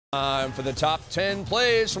Time for the top 10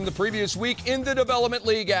 plays from the previous week in the Development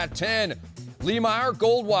League at 10. Leemeyer,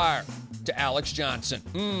 Goldwire to Alex Johnson.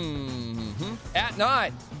 At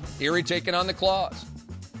 9, Erie taking on the Claws.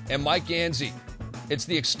 And Mike Gansey. It's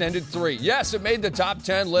the extended 3. Yes, it made the top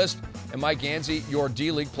 10 list. And Mike Gansey, your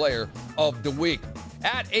D-League player of the week.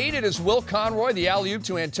 At 8, it is Will Conroy, the alley-oop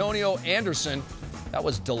to Antonio Anderson. That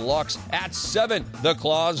was deluxe. At 7, the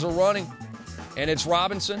Claws are running. And it's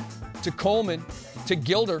Robinson to Coleman to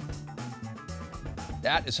Gilder.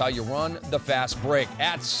 That is how you run the fast break.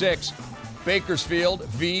 At 6, Bakersfield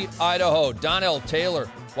v. Idaho. Donnell Taylor.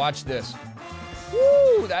 Watch this.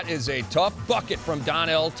 Woo, that is a tough bucket from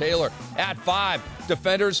Donnell Taylor. At 5,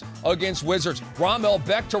 Defenders against Wizards. Rommel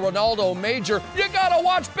Beck to Ronaldo Major. You gotta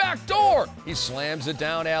watch backdoor. He slams it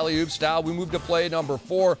down alley-oop style. We move to play number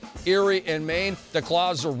 4, Erie and Maine. The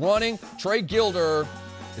Claws are running. Trey Gilder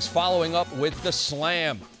is following up with the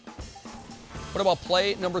slam. What about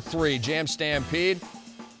play number 3, Jam Stampede?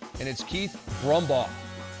 And it's Keith Brumbaugh.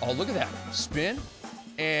 Oh, look at that. Spin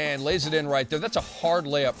and lays it in right there. That's a hard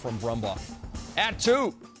layup from Brumbaugh. At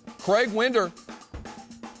 2, Craig Winder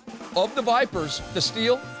of the Vipers, the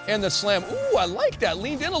steal and the slam. Ooh, I like that.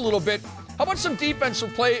 Leaned in a little bit. How about some defense for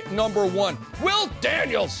play number 1? Will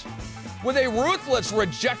Daniels with a ruthless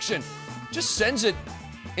rejection. Just sends it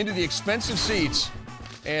into the expensive seats.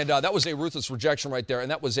 And that was a ruthless rejection right there,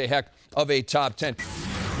 and that was a heck of a top 10.